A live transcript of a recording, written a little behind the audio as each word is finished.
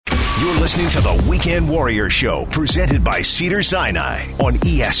You're listening to the Weekend Warrior Show, presented by Cedars-Sinai on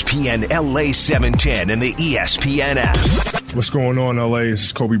ESPN LA 710 and the ESPN app. What's going on, LA? This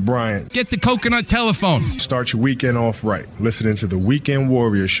is Kobe Bryant. Get the coconut telephone. Start your weekend off right. Listening to the Weekend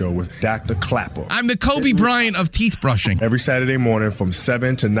Warrior Show with Dr. Clapper. I'm the Kobe Bryant of teeth brushing. Every Saturday morning from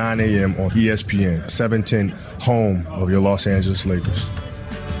 7 to 9 a.m. on ESPN 710, home of your Los Angeles Lakers.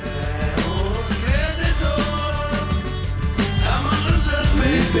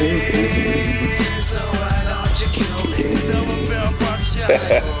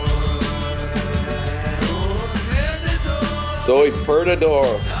 Soy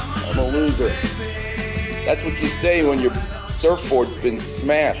perdedor. I'm a loser. That's what you say when your surfboard's been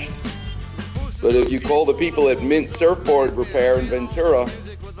smashed. But if you call the people at Mint Surfboard Repair in Ventura,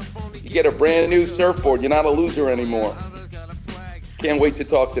 you get a brand new surfboard. You're not a loser anymore. Can't wait to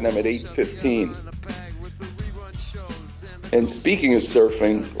talk to them at 8:15. And speaking of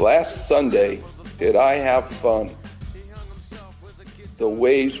surfing, last Sunday, did I have fun? The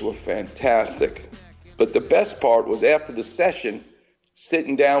waves were fantastic. But the best part was after the session,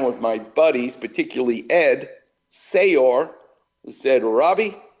 sitting down with my buddies, particularly Ed Sayor, who said,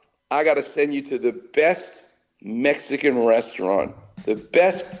 Robbie, I got to send you to the best Mexican restaurant, the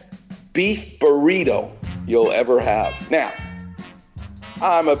best beef burrito you'll ever have. Now,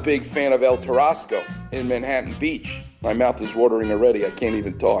 I'm a big fan of El Tarasco in Manhattan Beach. My mouth is watering already. I can't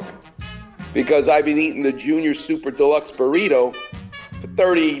even talk. Because I've been eating the Junior Super Deluxe burrito for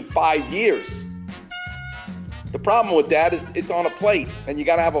 35 years. The problem with that is it's on a plate, and you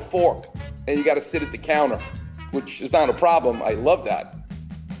got to have a fork, and you got to sit at the counter, which is not a problem. I love that.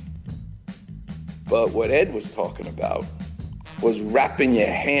 But what Ed was talking about was wrapping your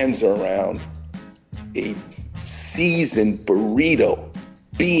hands around a seasoned burrito,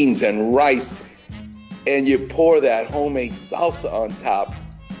 beans and rice, and you pour that homemade salsa on top.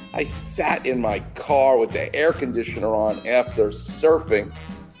 I sat in my car with the air conditioner on after surfing,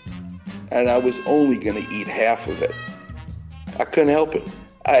 and I was only going to eat half of it. I couldn't help it.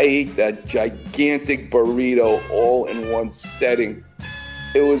 I ate that gigantic burrito all in one setting.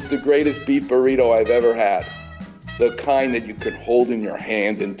 It was the greatest beef burrito I've ever had. The kind that you could hold in your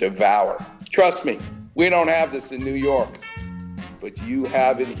hand and devour. Trust me, we don't have this in New York, but you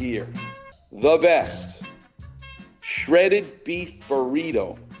have it here. The best shredded beef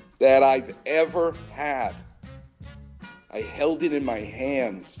burrito that I've ever had. I held it in my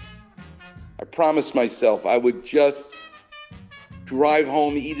hands. I promised myself I would just drive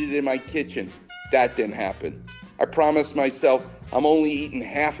home, eat it in my kitchen. That didn't happen. I promised myself I'm only eating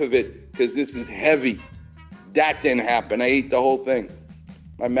half of it because this is heavy. That didn't happen. I ate the whole thing.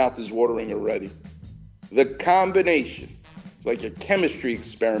 My mouth is watering already. The combination, it's like a chemistry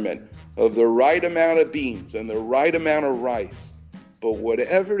experiment of the right amount of beans and the right amount of rice. But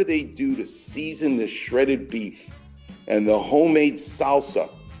whatever they do to season the shredded beef and the homemade salsa,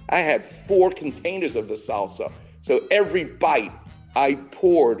 I had 4 containers of the salsa. So every bite, I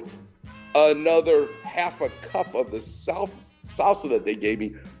poured another half a cup of the salsa that they gave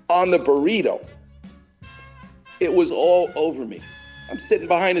me on the burrito. It was all over me. I'm sitting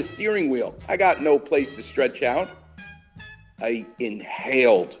behind a steering wheel. I got no place to stretch out. I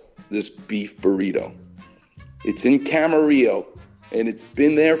inhaled this beef burrito. It's in Camarillo, and it's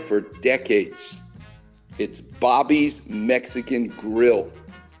been there for decades. It's Bobby's Mexican Grill.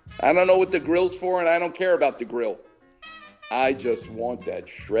 I don't know what the grill's for, and I don't care about the grill. I just want that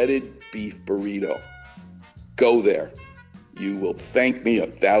shredded beef burrito. Go there. You will thank me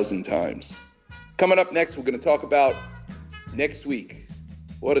 1,000 times. Coming up next, we're going to talk about next week.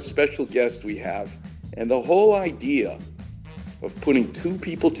 What a special guest we have. And the whole idea of putting 2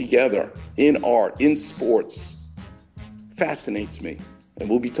 people together in art, in sports, fascinates me. And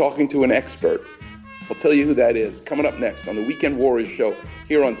we'll be talking to an expert. I'll tell you who that is coming up next on the Weekend Warriors Show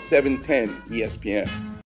here on 710 ESPN.